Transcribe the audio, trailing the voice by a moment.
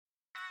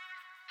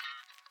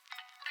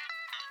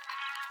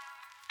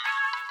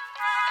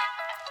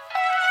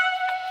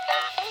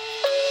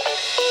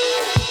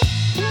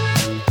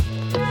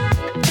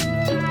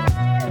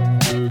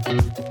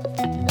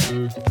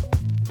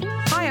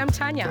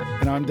Tania.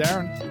 And I'm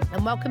Darren.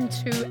 And welcome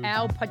to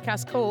our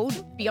podcast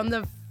called Beyond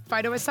the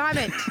Photo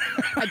Assignment.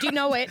 I do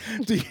know it.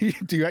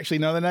 Do you actually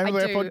know the name of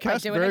our podcast? I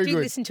do, and I do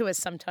listen to us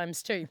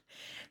sometimes too.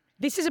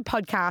 This is a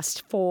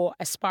podcast for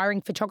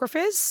aspiring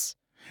photographers.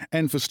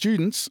 And for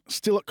students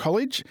still at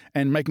college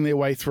and making their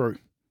way through.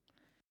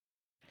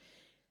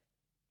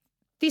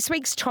 This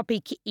week's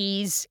topic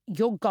is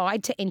your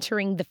guide to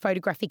entering the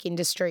photographic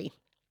industry.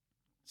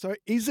 So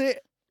is there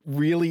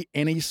really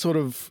any sort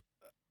of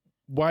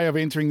way of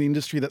entering the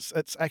industry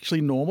that's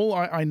actually normal?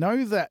 I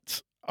know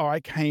that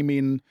I came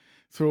in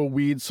through a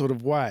weird sort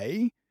of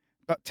way,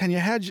 but Tania,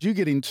 how did you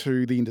get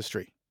into the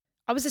industry?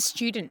 I was a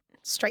student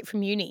straight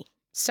from uni.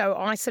 So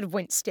I sort of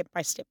went step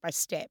by step by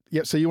step.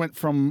 Yeah, so you went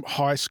from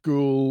high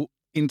school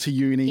into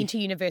uni. Into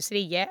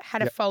university, yeah.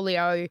 Had a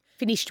folio,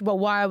 finished,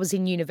 while I was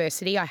in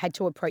university, I had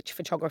to approach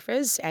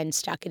photographers and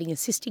start getting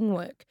assisting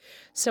work.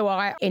 So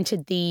I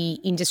entered the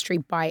industry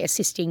by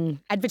assisting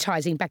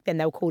advertising. Back then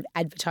they were called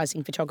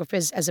advertising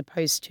photographers as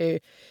opposed to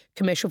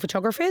commercial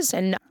photographers,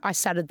 and I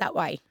started that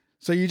way.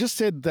 So you just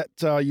said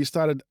that you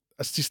started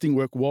assisting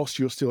work whilst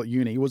you were still at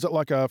uni. Was it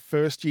like a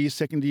first year,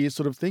 second year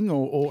sort of thing,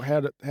 or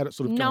how did it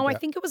sort of No, I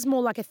think it was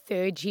more like a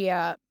third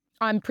year.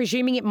 I'm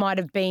presuming it might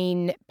have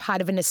been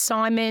part of an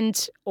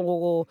assignment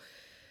or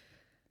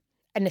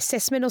an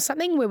assessment or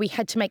something where we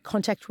had to make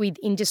contact with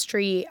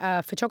industry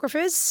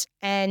photographers.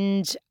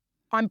 And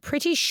I'm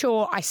pretty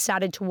sure I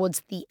started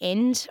towards the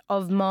end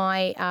of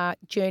my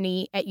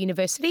journey at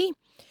university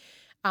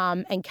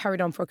and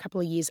carried on for a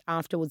couple of years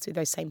afterwards with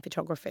those same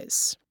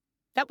photographers.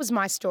 That was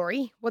my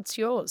story. What's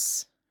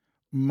yours?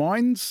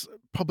 Mine's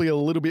probably a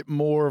little bit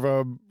more of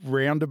a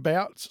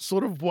roundabout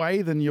sort of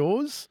way than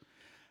yours.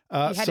 You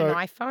had an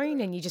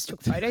iPhone and you just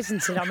took photos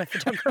and said, I'm a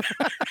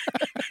photographer.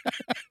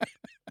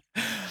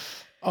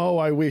 Oh,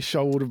 I wish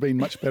I would have been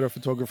much better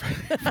photographer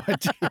if I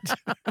did.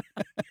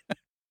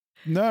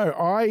 No,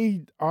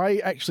 I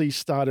actually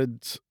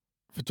started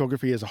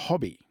photography as a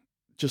hobby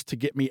just to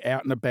get me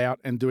out and about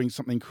and doing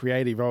something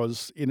creative. I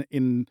was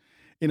in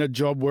a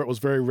job where it was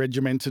very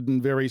regimented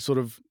and very sort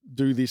of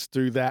do this,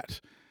 do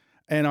that.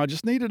 And I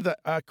just needed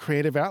a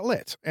creative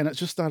outlet, and it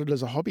just started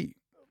as a hobby.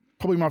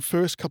 Probably my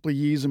first couple of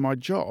years in my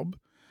job,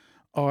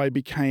 I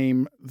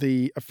became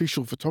the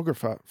official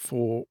photographer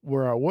for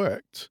where I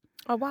worked.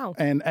 Oh, wow.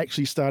 And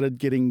actually started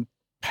getting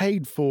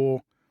paid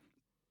for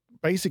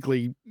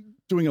basically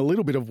doing a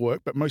little bit of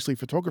work, but mostly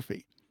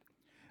photography.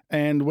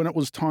 And when it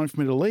was time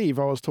for me to leave,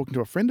 I was talking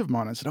to a friend of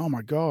mine and said, oh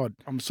my God,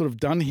 I'm sort of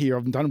done here.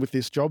 I'm done with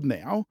this job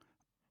now.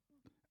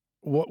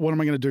 What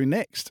am I going to do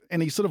next?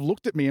 And he sort of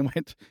looked at me and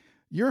went,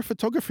 you're a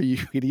photographer, you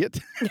idiot.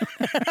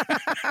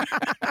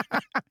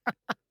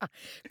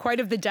 Quote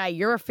of the day,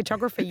 you're a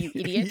photographer, you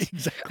idiot.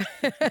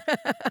 Exactly.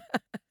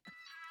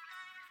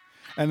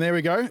 And there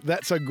we go.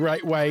 That's a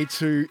great way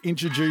to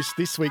introduce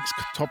this week's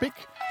topic,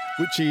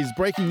 which is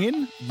Breaking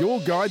In,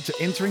 your guide to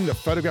entering the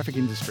photographic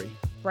industry.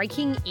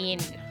 Breaking in.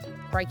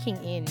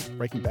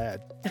 Breaking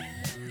Bad.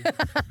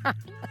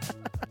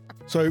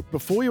 So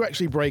before you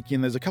actually break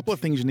in, there's a couple of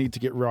things you need to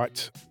get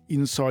right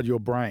inside your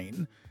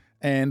brain.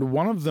 And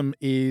one of them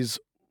is,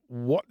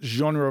 what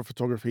genre of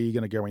photography are you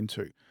going to go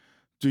into?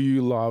 Do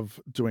you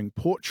love doing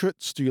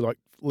portraits? Do you like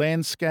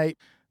landscape?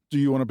 Do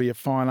you want to be a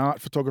fine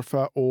art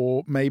photographer,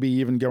 or maybe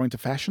even go into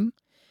fashion?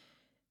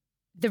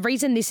 The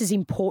reason this is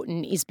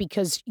important is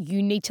because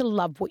you need to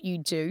love what you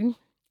do.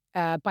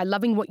 By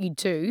loving what you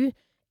do,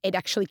 it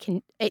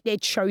actually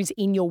it shows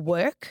in your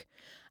work.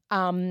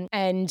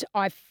 And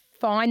I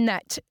find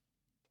that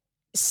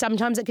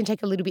sometimes it can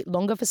take a little bit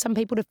longer for some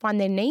people to find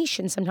their niche,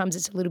 and sometimes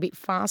it's a little bit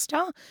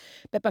faster.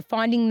 But by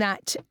finding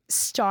that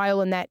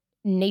style and that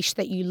niche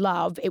that you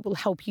love, it will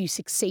help you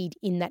succeed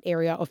in that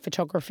area of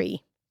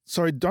photography.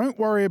 So don't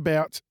worry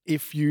about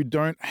if you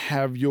don't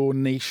have your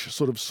niche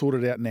sort of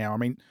sorted out now. I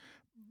mean,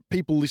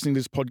 people listening to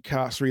this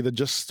podcast are either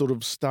just sort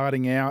of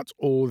starting out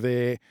or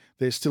they're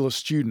still a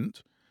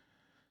student.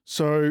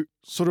 So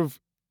sort of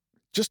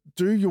just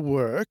do your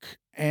work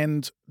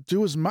and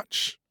do as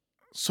much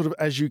sort of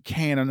as you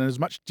can and as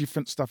much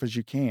different stuff as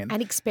you can.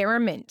 And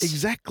experiment.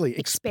 Exactly.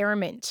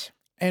 Experiment.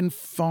 And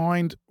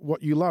find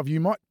what you love. You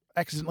might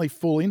accidentally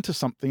fall into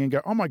something and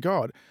go, oh my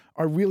God,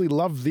 I really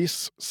love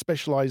this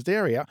specialized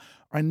area.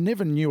 I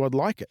never knew I'd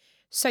like it.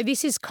 So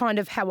this is kind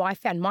of how I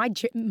found my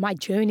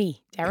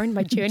journey, Darren,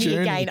 my journey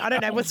again. I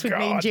don't know what's with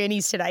me and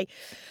journeys today.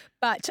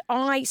 But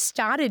I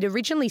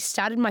originally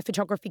started my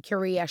photography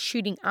career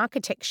shooting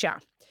architecture,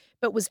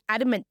 but was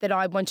adamant that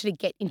I wanted to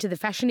get into the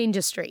fashion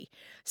industry.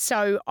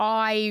 So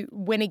I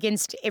went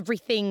against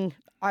everything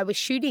I was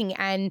shooting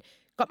and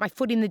got my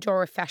foot in the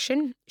door of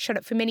fashion, shot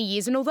it for many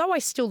years. And although I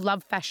still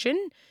love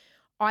fashion,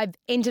 I've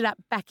ended up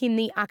back in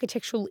the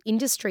architectural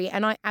industry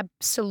and I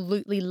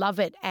absolutely love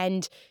it.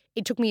 And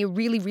it took me a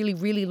really, really,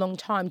 really long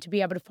time to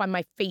be able to find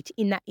my feet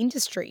in that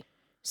industry.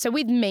 So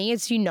with me,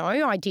 as you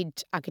know, I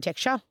did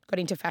architecture, got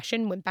into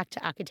fashion, went back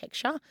to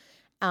architecture.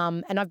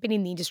 And I've been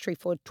in the industry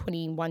for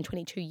 21,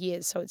 22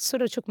 years. So it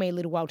sort of took me a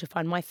little while to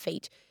find my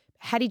feet.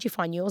 How did you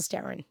find yours,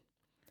 Darren?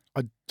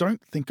 I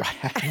don't think I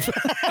have.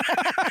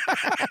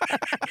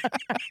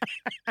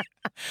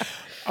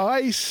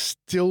 I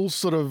still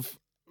sort of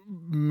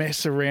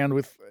mess around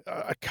with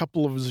a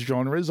couple of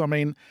genres. I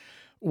mean,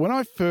 when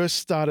I first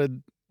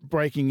started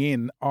breaking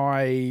in,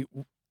 I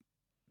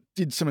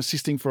did some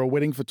assisting for a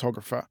wedding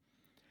photographer.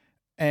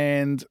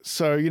 And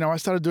so, I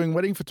started doing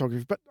wedding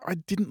photography, but I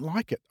didn't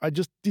like it. I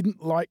just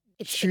didn't like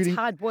shooting. It's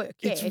hard work.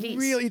 Yeah, It's it is.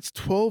 really, it's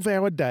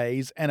 12-hour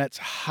days and it's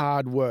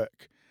hard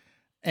work.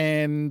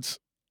 And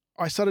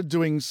I started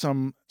doing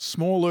some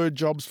smaller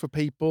jobs for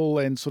people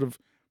and sort of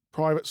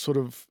private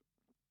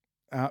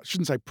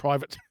shouldn't say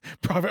private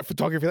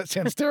photography. That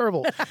sounds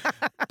terrible.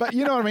 But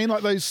you know what I mean?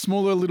 Like those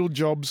smaller little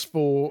jobs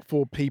for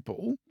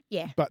people.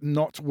 Yeah. But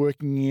not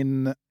working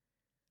in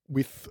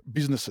with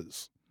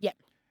businesses. Yeah.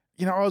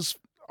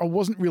 I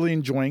wasn't really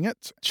enjoying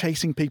it.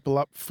 Chasing people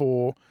up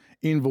for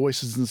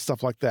invoices and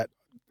stuff like that.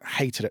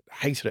 Hated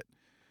it.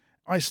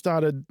 I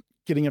started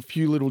getting a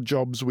few little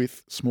jobs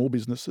with small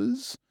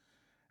businesses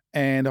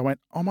and I went,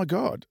 oh my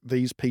God,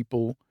 these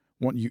people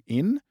want you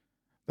in.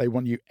 They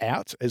want you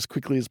out as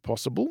quickly as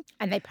possible.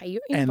 And they pay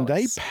your invoice. And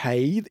they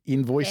pay the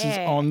invoices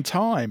on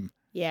time.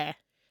 Yeah.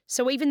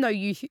 So even though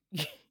you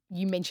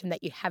mentioned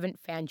that you haven't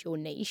found your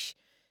niche,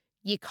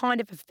 you kind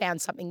of have found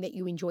something that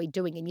you enjoy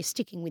doing and you're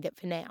sticking with it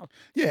for now.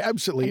 Yeah,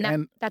 absolutely.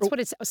 And that's what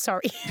it's,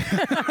 sorry.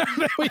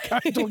 There we go,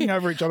 talking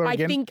over each other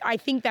again. I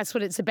think that's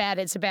what it's about.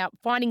 It's about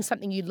finding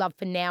something you love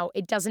for now.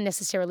 It doesn't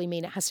necessarily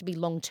mean it has to be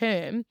long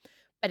term,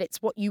 but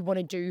it's what you want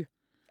to do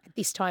at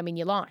this time in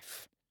your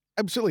life.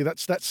 Absolutely.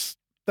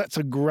 That's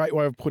a great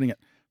way of putting it.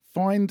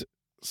 Find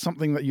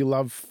something that you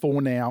love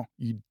for now.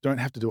 You don't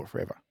have to do it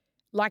forever.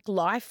 Like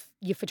life,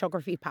 your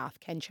photography path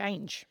can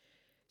change.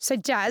 So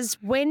Daz,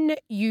 when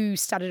you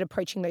started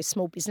approaching those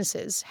small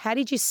businesses, how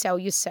did you sell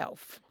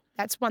yourself?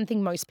 That's one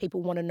thing most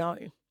people want to know.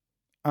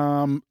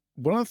 One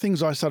of the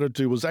things I started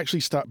to do was actually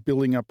start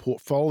building a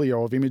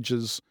portfolio of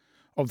images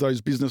of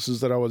those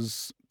businesses that I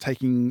was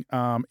taking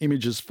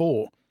images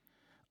for.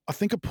 I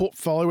think a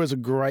portfolio is a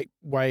great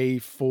way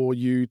for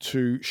you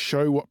to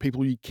show what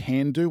people you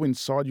can do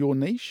inside your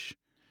niche.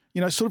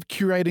 Sort of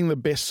curating the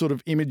best sort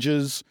of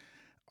images.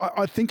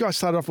 I think I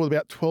started off with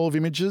about 12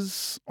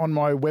 images on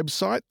my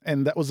website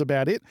and that was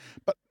about it.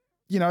 But,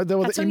 there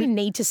were That's all you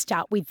need to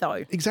start with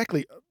though.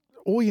 Exactly.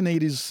 All you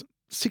need is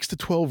 6 to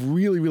 12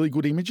 really, really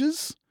good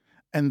images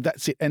and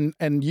that's it.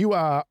 And you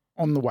are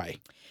on the way.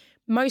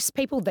 Most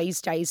people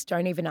these days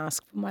don't even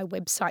ask for my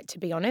website, to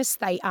be honest.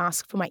 They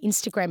ask for my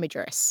Instagram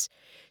address.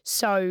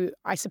 So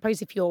I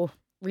suppose if you're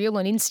real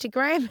on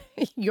Instagram,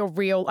 you're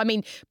real. I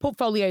mean,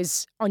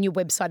 portfolios on your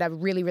website are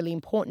really, really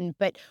important,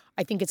 but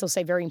I think it's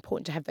also very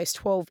important to have those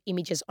 12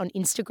 images on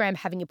Instagram,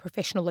 having a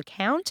professional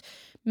account,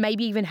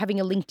 maybe even having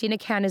a LinkedIn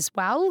account as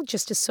well,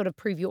 just to sort of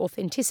prove your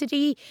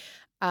authenticity.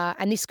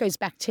 And this goes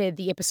back to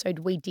the episode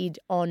we did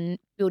on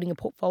building a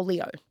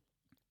portfolio.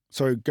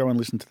 So go and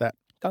listen to that.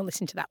 Go and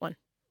listen to that one.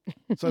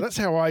 So that's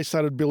how I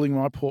started building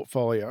my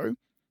portfolio.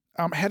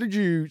 How did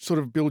you sort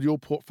of build your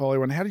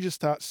portfolio and how did you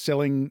start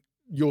selling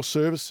your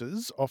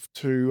services off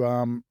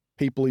to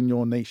people in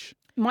your niche?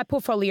 My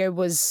portfolio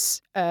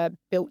was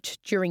built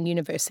during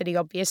university,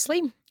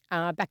 obviously.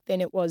 Back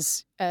then it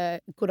was a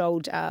good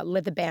old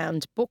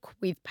leather-bound book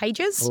with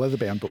pages. A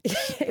leather-bound book.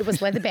 It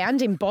was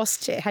leather-bound,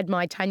 embossed. It had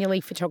my Tania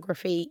Lee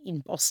photography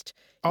embossed.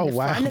 Oh,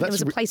 wow. There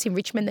was a place in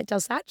Richmond that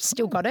does that.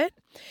 Still got it.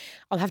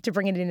 I'll have to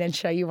bring it in and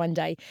show you one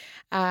day.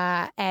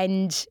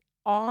 And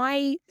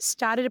I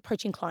started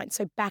approaching clients.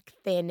 So back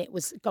then it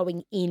was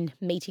going in,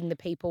 meeting the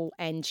people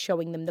and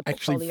showing them the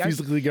portfolio. Actually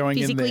physically going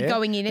in there. Physically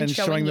going in and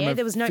showing them. Yeah,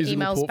 there was no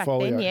emails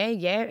portfolio. back then.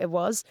 Yeah, it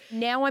was.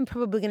 Now I'm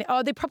probably going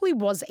to, there probably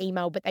was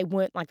email, but they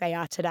weren't like they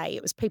are today.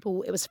 It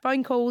was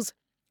phone calls,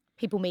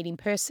 people meet in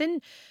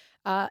person.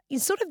 In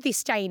sort of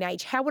this day and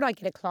age, how would I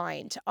get a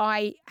client?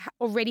 I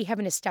already have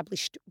an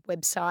established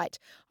website.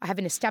 I have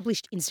an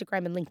established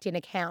Instagram and LinkedIn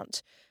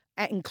account.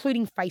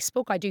 Including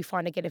Facebook. I do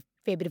find I get a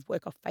fair bit of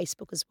work off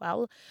Facebook as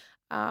well.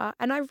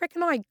 And I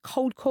reckon I don't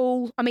cold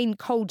call.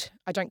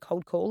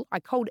 I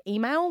cold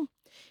email.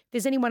 If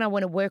there's anyone I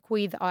want to work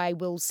with, I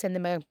will send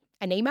them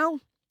an email.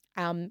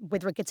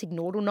 Whether it gets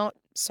ignored or not,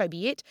 so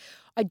be it.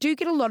 I do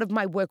get a lot of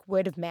my work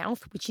word of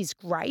mouth, which is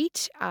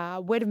great.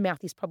 Word of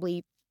mouth is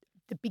probably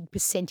the big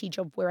percentage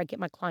of where I get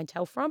my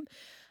clientele from.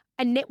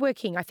 And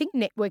networking. I think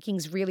networking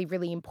is really,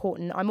 really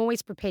important. I'm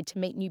always prepared to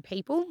meet new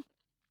people.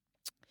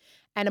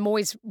 And I'm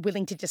always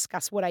willing to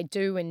discuss what I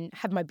do and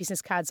have my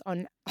business cards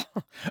on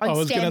standby. I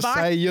was going to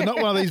say, you're not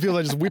one of these people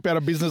that just whip out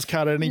a business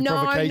card at any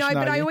provocation. No,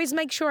 but I always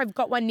make sure I've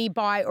got one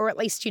nearby or at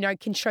least,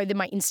 can show them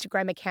my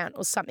Instagram account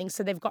or something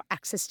so they've got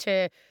access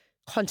to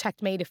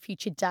contact me at a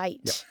future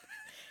date. Yep.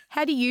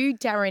 How do you,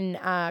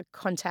 Darren,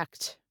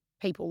 contact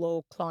people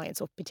or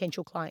clients or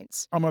potential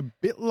clients? I'm a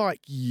bit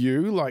like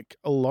you. Like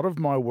a lot of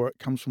my work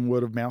comes from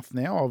word of mouth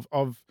now.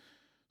 I've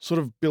sort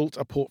of built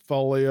a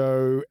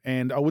portfolio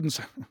and I wouldn't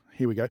say...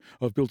 Here we go.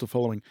 I've built a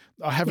following.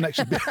 I haven't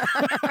actually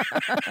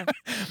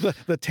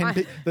the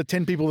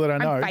 10 people that I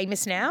know. I'm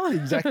famous now.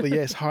 Exactly.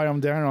 Yes. Hi,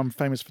 I'm Darren. I'm a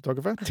famous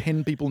photographer.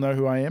 10 people know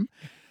who I am.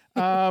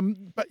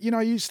 But,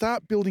 you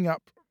start building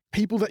up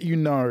people that you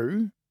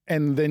know,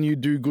 and then you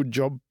do good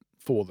job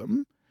for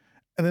them.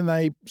 And then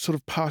they sort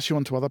of pass you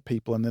on to other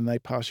people, and then they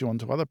pass you on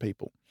to other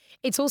people.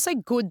 It's also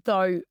good,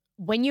 though,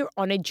 when you're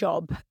on a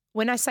job,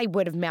 when I say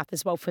word of mouth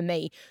as well for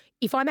me,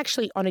 if I'm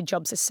actually on a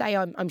job, so say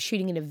I'm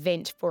shooting an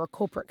event for a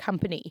corporate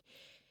company,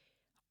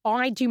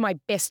 I do my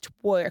best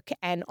work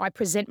and I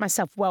present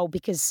myself well,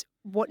 because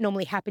what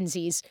normally happens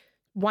is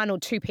one or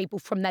two people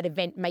from that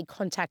event may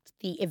contact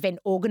the event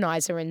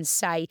organizer and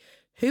say,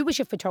 who was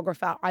your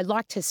photographer? I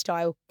liked her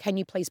style. Can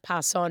you please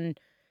pass on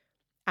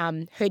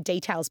her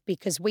details,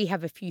 because we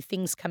have a few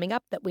things coming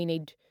up that we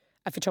need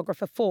a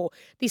photographer for.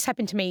 This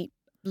happened to me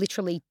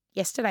literally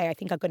yesterday. I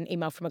think I got an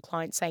email from a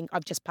client saying,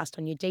 I've just passed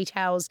on your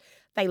details.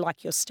 They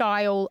like your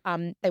style.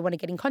 They want to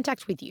get in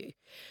contact with you.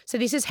 So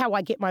this is how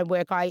I get my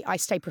work. I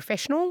stay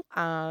professional.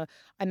 I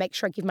make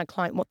sure I give my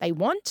client what they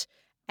want.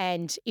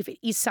 And if it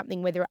is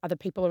something where there are other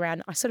people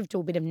around, I sort of do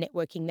a bit of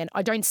networking then.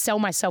 I don't sell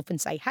myself and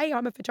say, hey,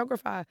 I'm a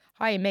photographer,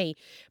 hire me.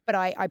 But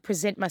I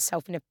present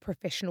myself in a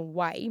professional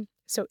way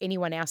so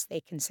anyone else there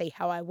can see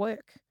how I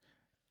work.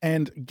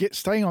 And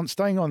staying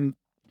on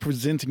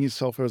presenting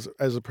yourself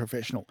as a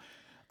professional.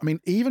 I mean,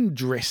 even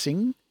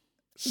dressing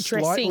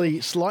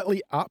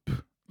slightly up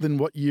than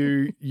what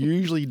you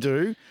usually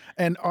do.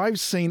 And I've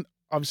seen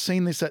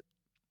this at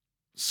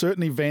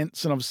certain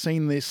events, and I've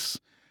seen this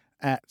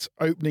at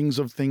openings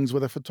of things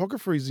where the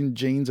photographer is in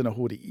jeans and a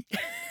hoodie.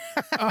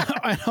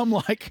 And I'm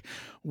like,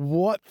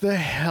 what the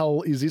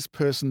hell is this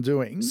person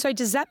doing? So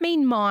does that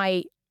mean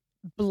my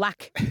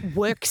black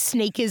work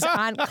sneakers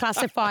aren't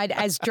classified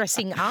as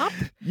dressing up?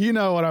 You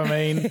know what I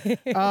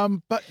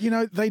mean. But,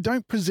 they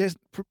don't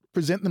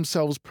present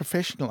themselves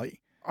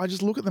professionally. I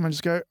just look at them and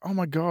just go, oh,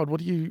 my God,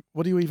 what are you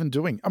even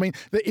doing? I mean,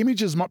 the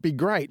images might be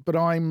great, but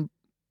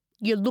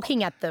you're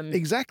looking at them.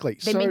 Exactly.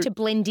 They're meant to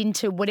blend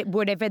into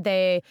whatever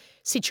their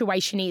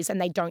situation is, and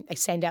they don't. They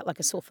stand out like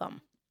a sore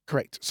thumb.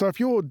 Correct. So if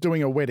you're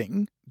doing a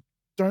wedding,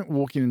 don't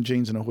walk in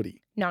jeans and a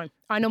hoodie. No,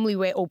 I normally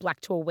wear all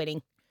black to a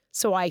wedding.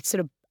 So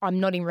I'm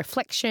not in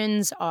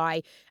reflections.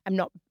 I am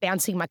not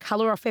bouncing my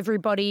colour off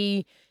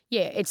everybody.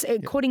 Yeah, it's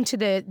according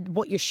to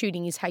what you're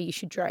shooting is how you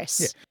should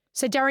dress. Yeah.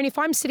 So Darren, if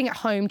I'm sitting at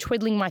home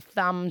twiddling my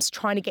thumbs,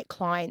 trying to get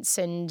clients,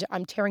 and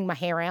I'm tearing my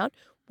hair out,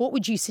 what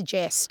would you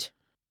suggest?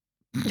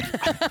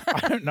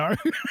 I don't know.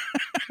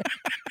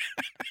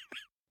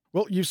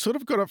 Well, you've sort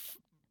of got to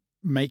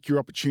make your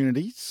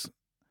opportunities.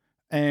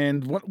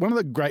 And one of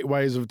the great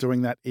ways of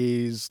doing that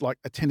is like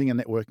attending a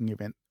networking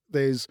event.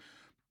 There's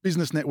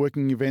business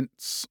networking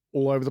events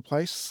all over the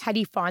place. How do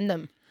you find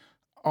them?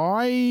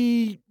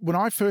 When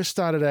I first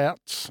started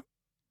out,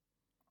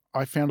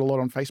 I found a lot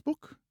on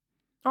Facebook.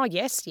 Oh,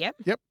 yes. Yep.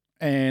 Yep.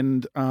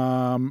 And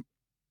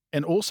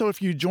also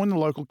if you join the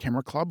local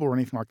camera club or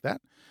anything like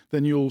that,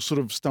 then you'll sort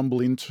of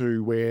stumble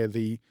into where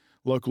the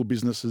local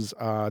businesses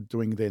are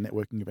doing their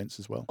networking events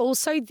as well.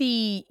 Also,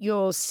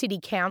 your city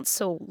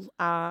council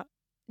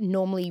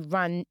normally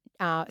run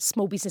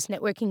small business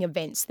networking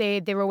events.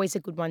 They're always a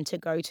good one to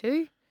go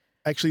to.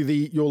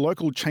 Actually, your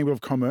local Chamber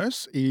of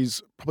Commerce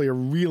is probably a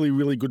really,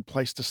 really good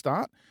place to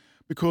start,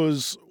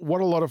 because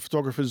what a lot of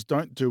photographers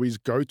don't do is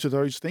go to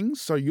those things.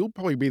 So you'll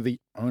probably be the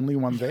only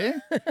one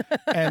there,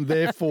 and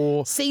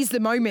therefore seize the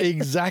moment.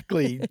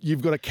 Exactly.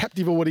 You've got a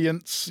captive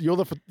audience. You're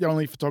the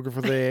only photographer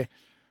there.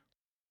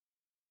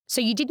 So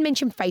you did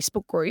mention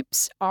Facebook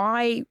groups.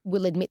 I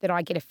will admit that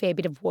I get a fair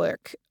bit of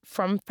work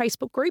from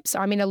Facebook groups.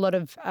 I'm in a lot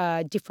of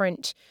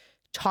different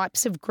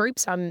types of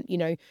groups. I'm,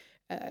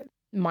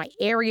 my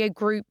area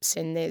groups,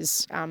 and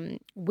there's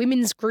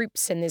women's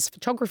groups, and there's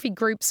photography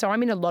groups. So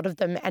I'm in a lot of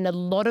them, and a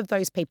lot of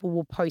those people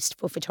will post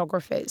for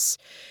photographers.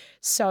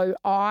 So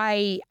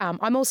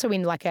I'm also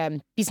in like a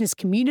business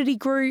community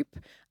group.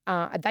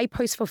 They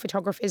post for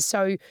photographers.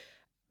 So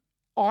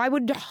I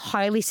would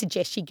highly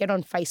suggest you get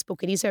on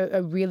Facebook. It is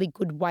a really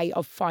good way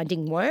of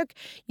finding work.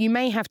 You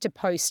may have to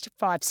post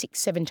 5, 6,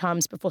 7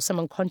 times before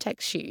someone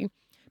contacts you,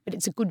 but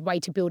it's a good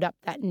way to build up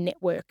that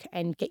network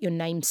and get your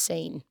name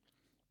seen.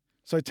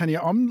 So,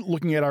 Tania, I'm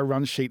looking at our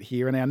run sheet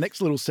here, and our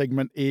next little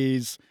segment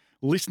is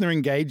listener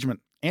engagement.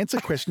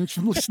 Answer questions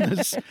from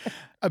listeners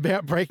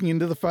about breaking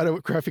into the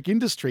photographic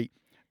industry.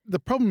 The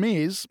problem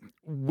is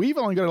we've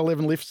only got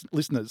 11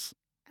 listeners.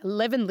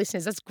 11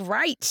 listeners. That's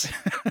great.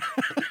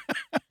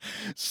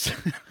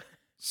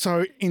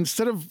 So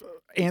instead of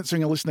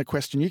answering a listener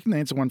question, you can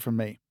answer one from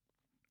me.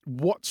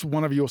 What's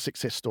one of your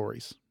success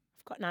stories?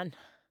 I've got none.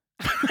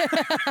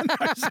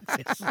 No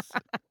successes.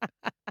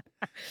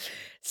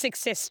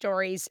 Success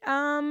stories.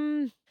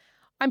 I'm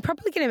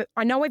probably going to,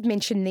 I know I've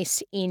mentioned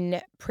this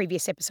in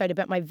previous episode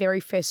about my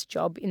very first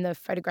job in the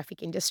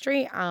photographic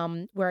industry,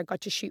 where I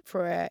got to shoot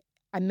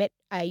I met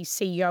a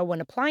CEO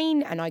on a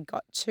plane, and I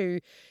got to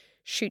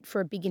shoot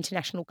for a big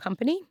international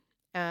company.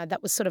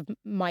 That was sort of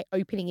my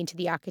opening into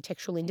the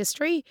architectural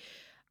industry.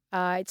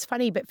 It's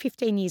funny, but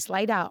 15 years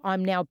later,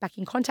 I'm now back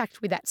in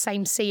contact with that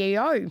same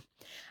CEO.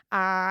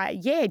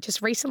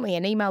 Just recently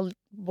an email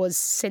was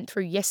sent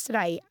through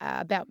yesterday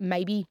about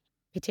maybe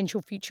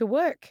potential future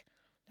work.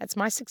 That's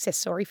my success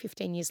story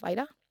 15 years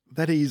later.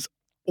 That is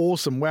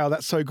Awesome. Wow,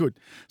 that's so good.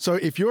 So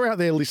if you're out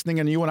there listening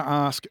and you want to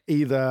ask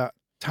either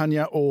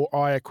Tania or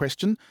I a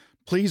question,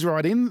 please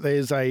write in.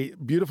 There's a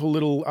beautiful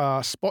little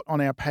spot on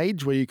our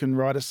page where you can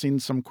write us in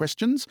some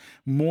questions.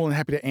 More than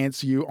happy to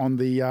answer you on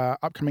the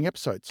upcoming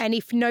episodes. And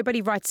if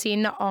nobody writes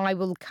in, I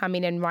will come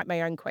in and write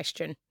my own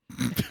question.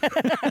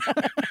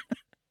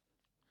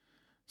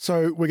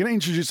 So we're going to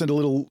introduce a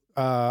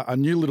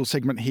new little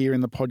segment here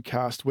in the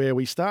podcast where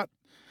we start,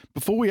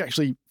 before we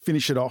actually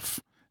finish it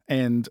off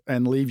and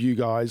leave you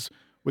guys,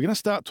 we're going to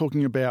start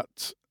talking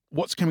about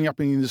what's coming up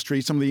in the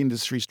industry, some of the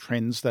industry's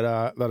trends that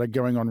are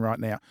going on right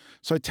now.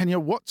 So Tania,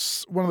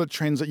 what's one of the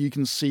trends that you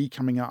can see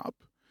coming up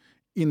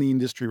in the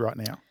industry right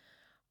now?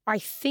 I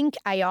think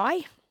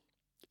AI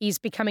is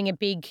becoming a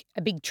big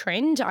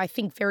trend. I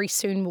think very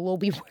soon we'll all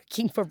be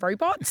working for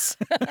robots.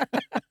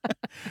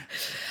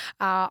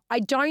 I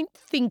don't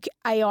think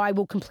AI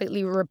will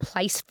completely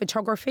replace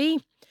photography.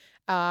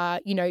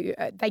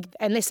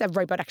 Unless a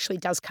robot actually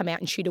does come out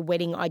and shoot a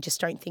wedding, I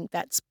just don't think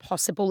that's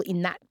possible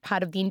in that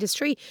part of the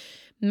industry.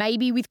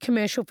 Maybe with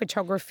commercial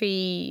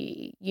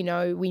photography,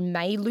 we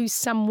may lose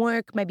some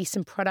work, maybe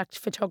some product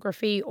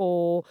photography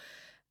or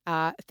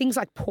things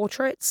like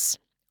portraits.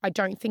 I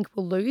don't think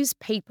we'll lose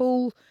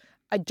people.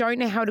 I don't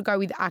know how to go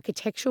with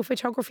architectural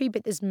photography,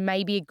 but there's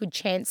maybe a good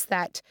chance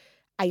that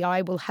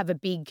AI will have a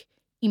big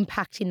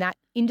impact in that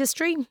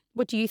industry.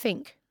 What do you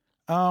think?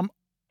 I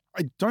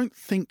don't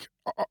think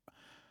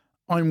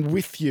I'm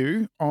with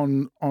you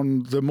on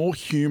the more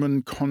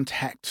human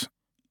contact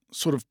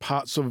sort of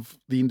parts of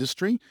the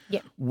industry. Yeah.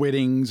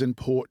 Weddings and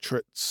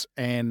portraits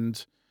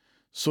and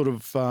sort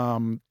of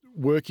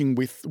working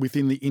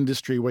within the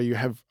industry where you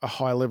have a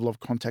high level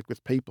of contact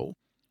with people.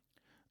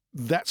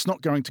 That's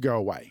not going to go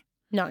away.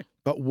 No.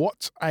 But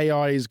what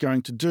AI is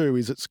going to do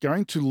is it's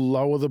going to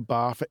lower the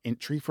bar for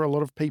entry for a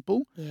lot of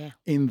people. Yeah.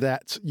 In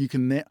that you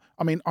can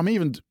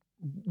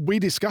we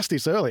discussed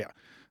this earlier.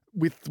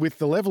 With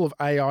the level of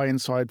AI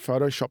inside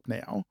Photoshop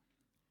now,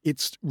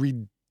 it's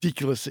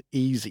ridiculously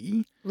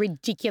easy.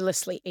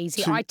 Ridiculously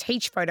easy. I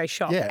teach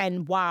Photoshop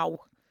and wow.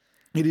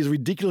 It is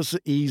ridiculously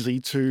easy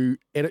to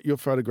edit your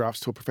photographs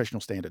to a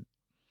professional standard.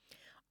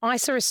 I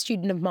saw a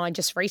student of mine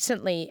just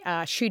recently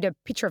shoot a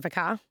picture of a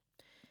car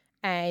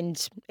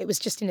and it was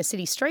just in a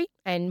city street,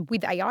 and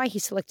with AI he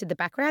selected the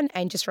background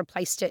and just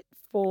replaced it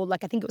for I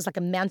think it was like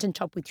a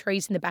mountaintop with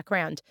trees in the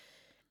background.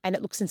 And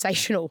it looked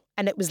sensational.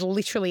 And it was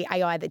literally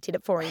AI that did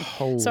it for him.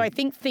 Oh. So I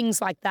think things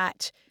like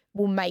that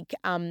will make,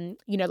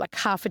 like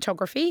car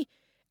photography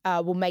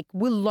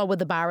will lower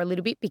the bar a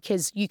little bit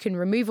because you can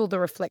remove all the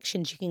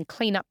reflections, you can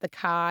clean up the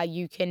car,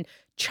 you can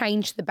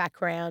change the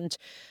background.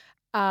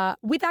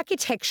 With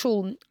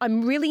architectural,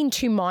 I'm really in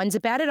two minds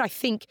about it. I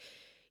think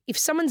if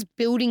someone's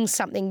building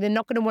something, they're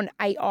not going to want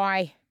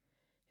AI.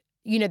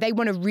 They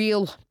want a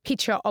real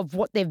picture of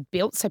what they've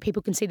built so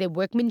people can see their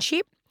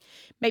workmanship.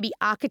 Maybe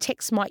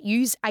architects might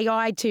use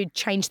AI to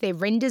change their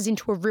renders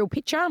into a real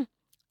picture.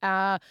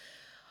 I'm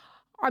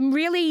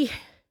really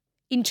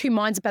in two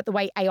minds about the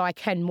way AI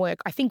can work.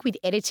 I think with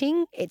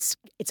editing, it's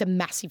a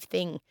massive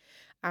thing.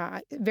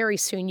 Very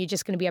soon, you're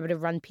just going to be able to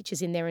run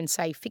pictures in there and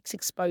say fix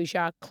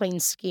exposure,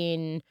 clean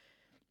skin,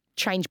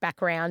 change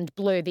background,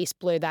 blur this,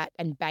 blur that,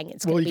 and bang,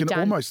 it's going to be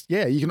done.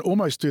 You can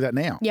almost do that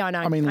now. Yeah, I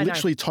know.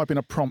 Literally type in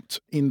a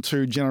prompt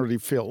into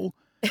generative fill.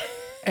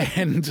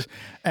 and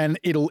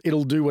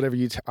it'll do whatever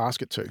you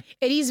ask it to.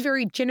 It is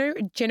very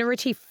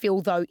generative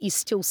fill, though, is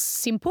still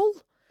simple.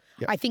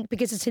 Yep. I think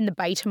because it's in the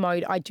beta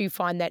mode, I do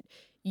find that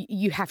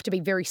you have to be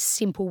very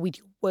simple with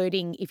your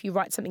wording. If you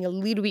write something a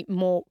little bit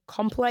more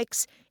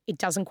complex, it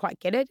doesn't quite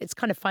get it. It's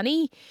kind of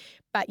funny.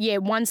 But yeah,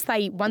 once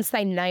they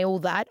nail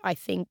that, I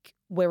think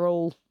we're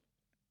all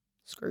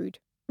screwed.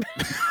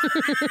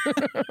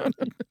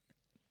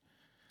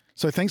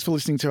 So thanks for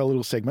listening to our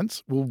little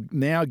segments. We'll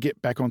now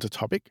get back onto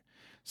topic.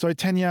 So,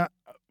 Tania,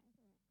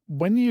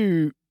 when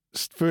you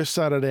first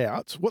started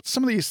out, what's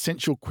some of the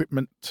essential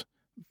equipment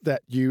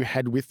that you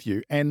had with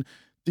you? And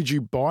did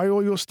you buy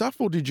all your stuff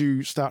or did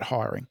you start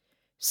hiring?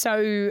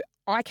 So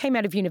I came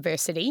out of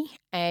university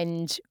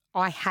and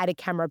I had a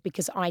camera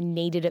because I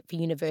needed it for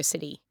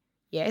university.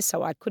 Yeah,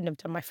 so I couldn't have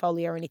done my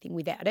folio or anything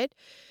without it.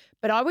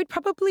 But I would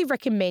probably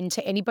recommend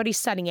to anybody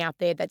starting out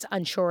there that's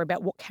unsure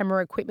about what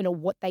camera equipment or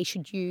what they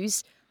should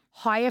use,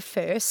 hire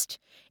first.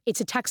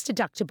 It's a tax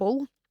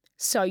deductible.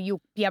 So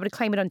you'll be able to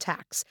claim it on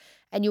tax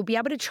and you'll be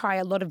able to try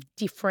a lot of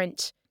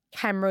different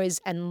cameras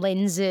and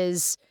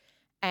lenses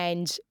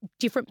and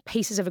different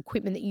pieces of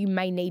equipment that you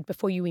may need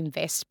before you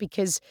invest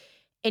because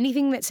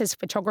anything that says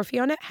photography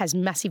on it has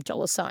massive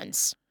dollar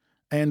signs.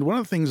 And one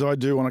of the things I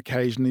do on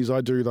occasion is I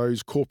do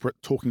those corporate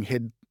talking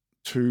head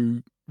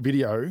to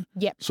video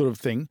sort of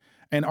thing.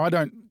 And I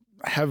don't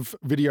have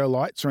video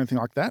lights or anything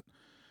like that.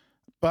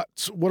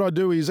 But what I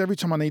do is every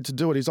time I need to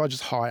do it is I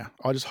just hire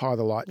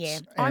the lights. Yeah,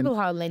 I will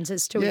hire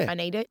lenses too if I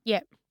need it.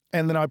 Yeah.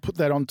 And then I put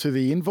that onto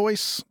the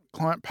invoice,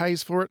 client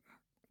pays for it,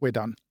 we're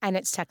done. And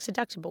it's tax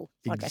deductible.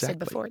 Like I said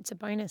before, it's a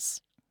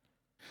bonus.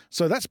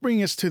 So that's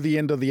bringing us to the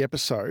end of the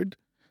episode.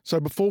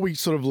 So before we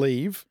sort of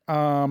leave,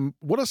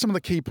 what are some of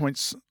the key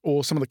points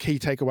or some of the key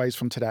takeaways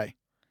from today?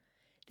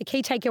 The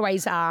key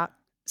takeaways are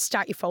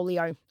start your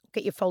folio,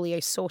 get your folio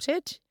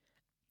sorted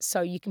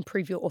so you can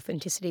prove your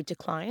authenticity to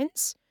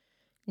clients.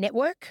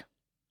 Network,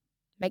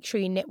 make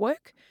sure you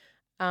network.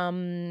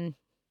 And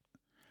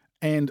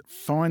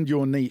find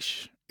your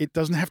niche. It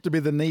doesn't have to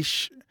be the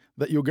niche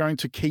that you're going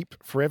to keep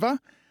forever,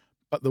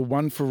 but the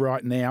one for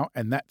right now,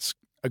 and that's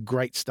a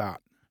great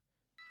start.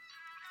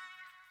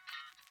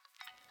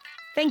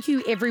 Thank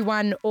you,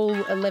 everyone, all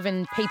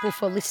 11 people,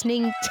 for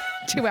listening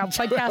to our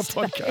podcast.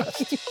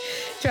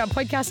 To our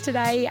podcast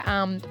today.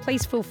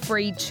 Please feel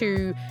free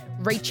to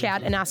reach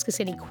out and ask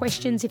us any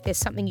questions if there's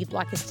something you'd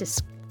like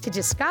us to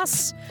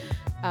discuss,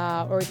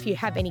 or if you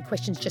have any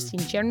questions just in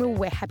general,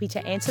 we're happy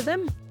to answer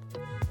them.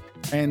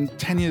 And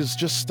Tanya's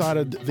just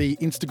started the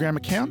Instagram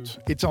account.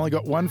 It's only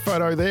got one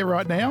photo there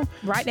right now.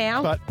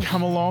 But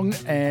come along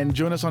and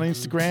join us on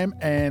Instagram,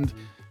 and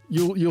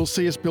you'll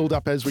see us build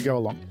up as we go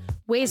along.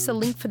 Where's the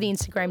link for the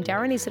Instagram,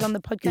 Darren? Is it on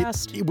the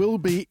podcast? It will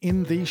be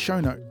in the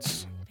show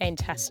notes.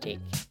 Fantastic.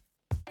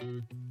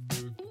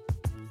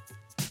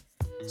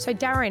 So,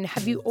 Darren,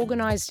 have you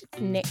organised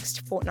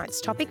next fortnight's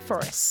topic for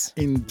us?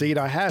 Indeed,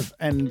 I have.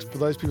 And for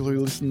those people who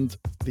listened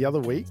the other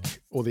week,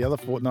 or the other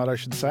fortnight, I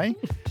should say,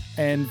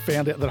 and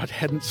found out that I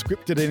hadn't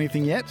scripted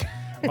anything yet,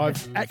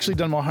 I've actually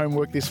done my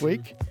homework this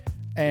week.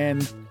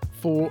 And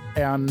for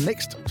our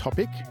next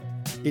topic,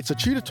 it's a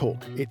tutor talk.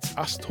 It's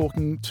us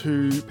talking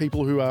to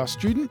people who are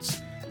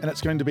students, and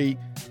it's going to be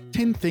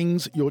 10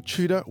 things your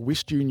tutor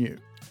wished you knew.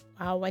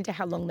 I wonder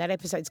how long that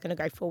episode's going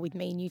to go for with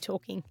me and you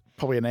talking.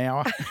 Probably an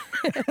hour.